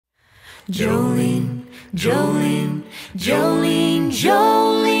Jolene, Jolene, Jolene,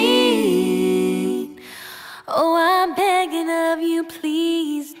 Jolene. Oh, I'm begging of you,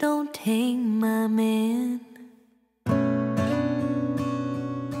 please don't take my man.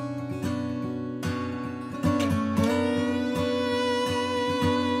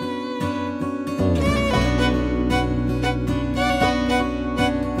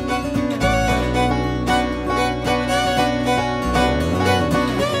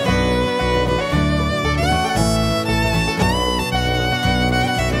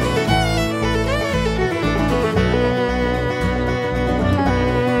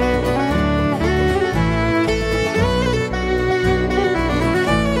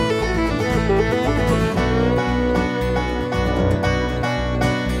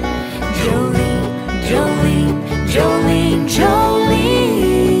 Jolene,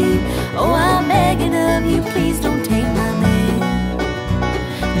 Jolene, oh, I'm begging of you, please don't take my man.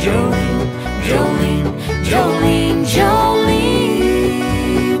 Jolene, Jolene, Jolene,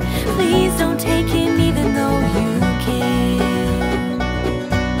 Jolene, please don't take him even though you can.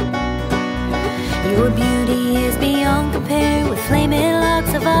 Your beauty is beyond compare, with flaming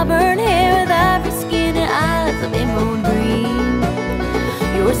locks of auburn hair, with ivory skin and eyes of emerald green.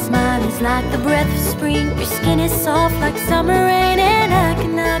 Your smile is like the breath of spring, your skin is soft like summer rain, and I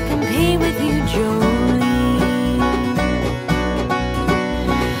cannot compete with you, Jolene.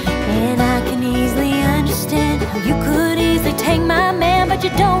 And I can easily understand how you could easily take my man, but you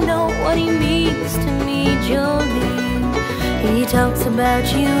don't know what he means to me, Jolene. He talks about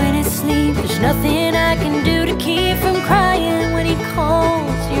you in his sleep, there's nothing I can do to keep from crying when he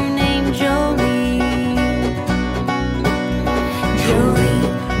calls your name, Jolene. Jolene,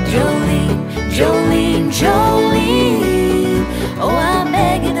 Jolene, Jolene, Jolene, oh, I'm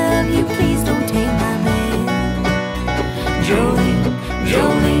begging of you, please don't take my man. Jolene,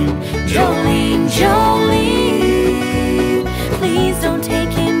 Jolene, Jolene, Jolene, please don't take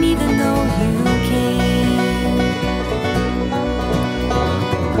him even though you can.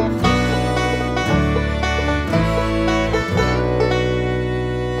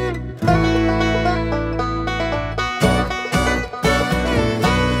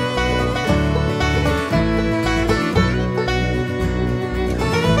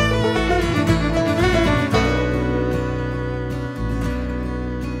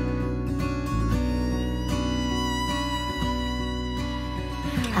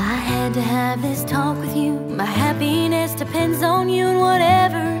 To have this talk with you, my happiness depends on you, and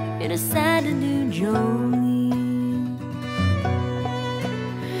whatever you decide to do, Jolene.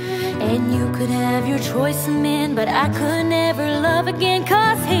 And you could have your choice of men, but I could never love again,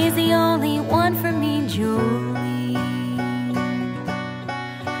 'cause he's the only one for me, Jolene.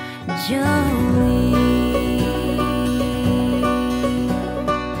 Jolene.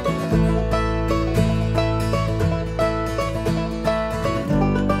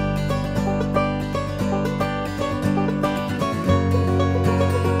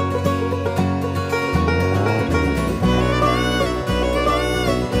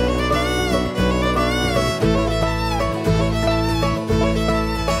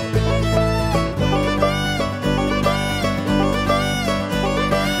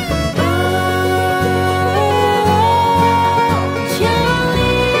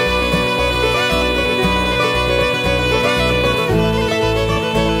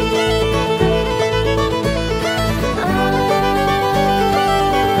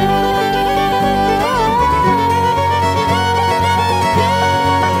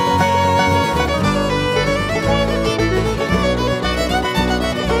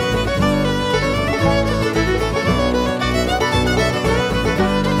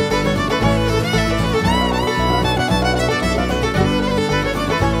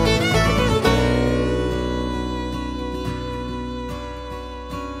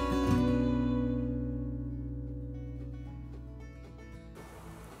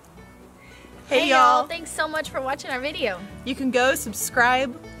 Hey y'all, thanks so much for watching our video. You can go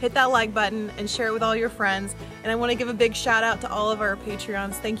subscribe, hit that like button, and share it with all your friends. And I want to give a big shout out to all of our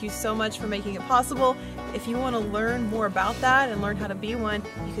Patreons. Thank you so much for making it possible. If you want to learn more about that and learn how to be one,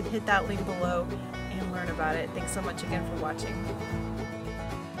 you can hit that link below and learn about it. Thanks so much again for watching.